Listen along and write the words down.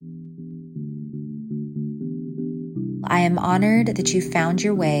I am honored that you found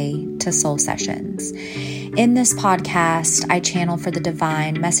your way to Soul Sessions. In this podcast, I channel for the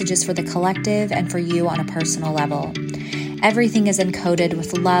divine, messages for the collective, and for you on a personal level. Everything is encoded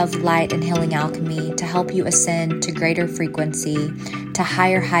with love, light, and healing alchemy to help you ascend to greater frequency, to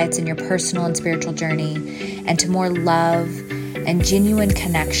higher heights in your personal and spiritual journey, and to more love and genuine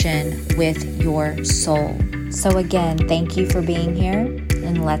connection with your soul. So again, thank you for being here,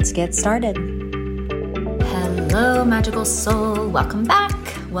 and let's get started. Hello, magical soul. Welcome back.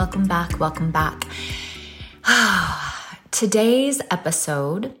 Welcome back. Welcome back. Today's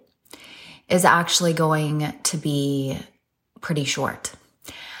episode is actually going to be pretty short.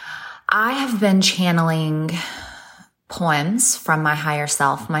 I have been channeling poems from my higher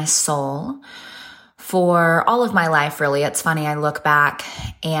self, my soul, for all of my life, really. It's funny, I look back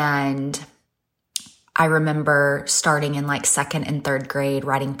and I remember starting in like second and third grade,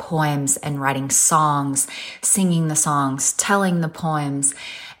 writing poems and writing songs, singing the songs, telling the poems.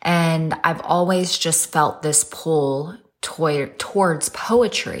 And I've always just felt this pull towards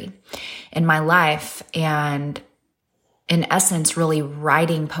poetry in my life. And in essence, really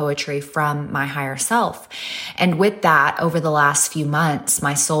writing poetry from my higher self. And with that, over the last few months,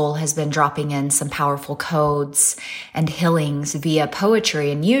 my soul has been dropping in some powerful codes and healings via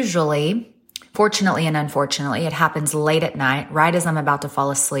poetry. And usually, fortunately and unfortunately, it happens late at night, right as I'm about to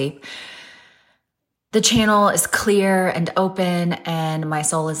fall asleep. The channel is clear and open, and my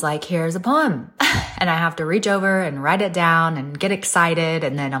soul is like, here's a poem. And I have to reach over and write it down and get excited.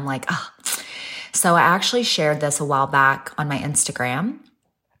 And then I'm like, oh. So I actually shared this a while back on my Instagram,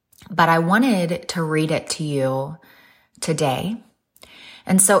 but I wanted to read it to you today.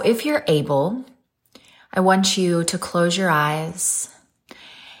 And so if you're able, I want you to close your eyes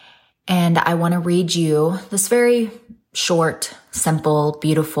and I want to read you this very short, simple,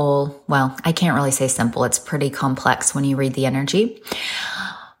 beautiful, well, I can't really say simple. It's pretty complex when you read the energy,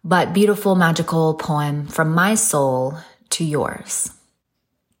 but beautiful, magical poem from my soul to yours.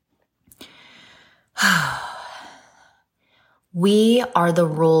 We are the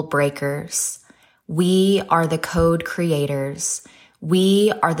rule breakers. We are the code creators.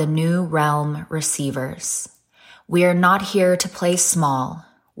 We are the new realm receivers. We are not here to play small.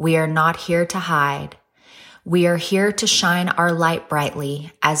 We are not here to hide. We are here to shine our light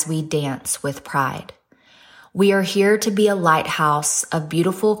brightly as we dance with pride. We are here to be a lighthouse of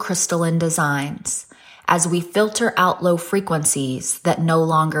beautiful crystalline designs as we filter out low frequencies that no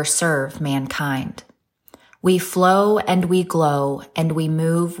longer serve mankind. We flow and we glow and we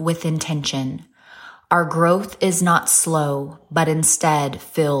move with intention. Our growth is not slow, but instead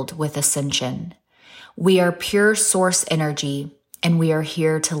filled with ascension. We are pure source energy and we are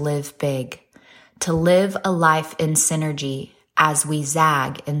here to live big, to live a life in synergy as we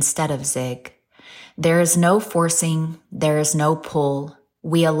zag instead of zig. There is no forcing, there is no pull.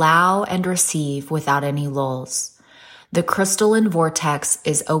 We allow and receive without any lulls. The crystalline vortex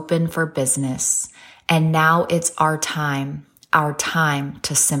is open for business. And now it's our time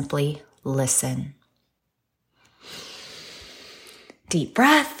to simply listen. Deep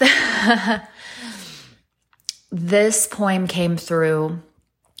breath. This poem came through,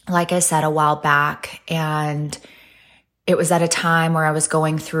 like I said, a while back, and it was at a time where I was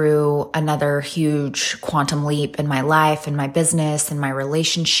going through another huge quantum leap in my life, in my business, in my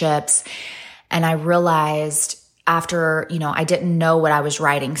relationships. And I realized after, I didn't know what I was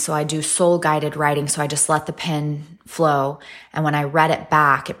writing. So I do soul guided writing. So I just let the pen flow. And when I read it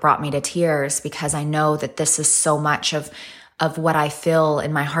back, it brought me to tears because I know that this is so much of what I feel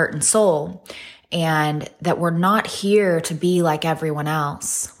in my heart and soul. And that we're not here to be like everyone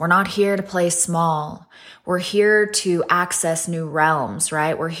else. We're not here to play small. We're here to access new realms,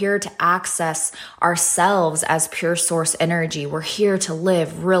 right? We're here to access ourselves as pure source energy. We're here to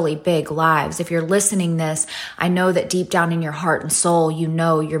live really big lives. If you're listening this, I know that deep down in your heart and soul, you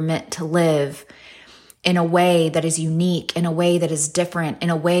know you're meant to live in a way that is unique, in a way that is different, in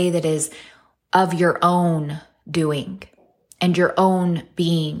a way that is of your own doing and your own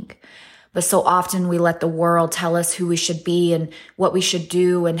being. But so often we let the world tell us who we should be and what we should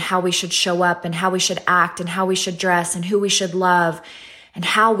do and how we should show up and how we should act and how we should dress and who we should love and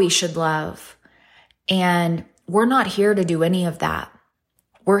how we should love. And we're not here to do any of that.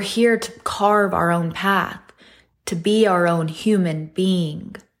 We're here to carve our own path, to be our own human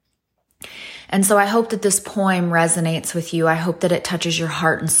being. And so I hope that this poem resonates with you. I hope that it touches your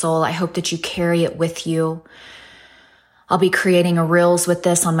heart and soul. I hope that you carry it with you. I'll be creating a Reels with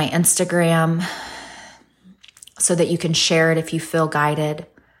this on my Instagram so that you can share it if you feel guided.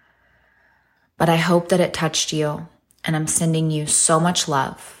 But I hope that it touched you, and I'm sending you so much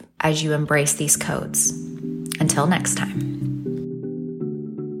love as you embrace these codes. Until next time.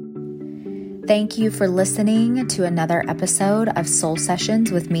 Thank you for listening to another episode of Soul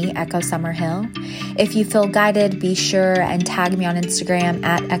Sessions with me, Echo Summerhill. If you feel guided, be sure and tag me on Instagram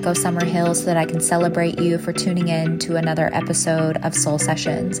at Echo Summerhill so that I can celebrate you for tuning in to another episode of Soul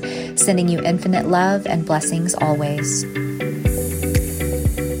Sessions. Sending you infinite love and blessings always.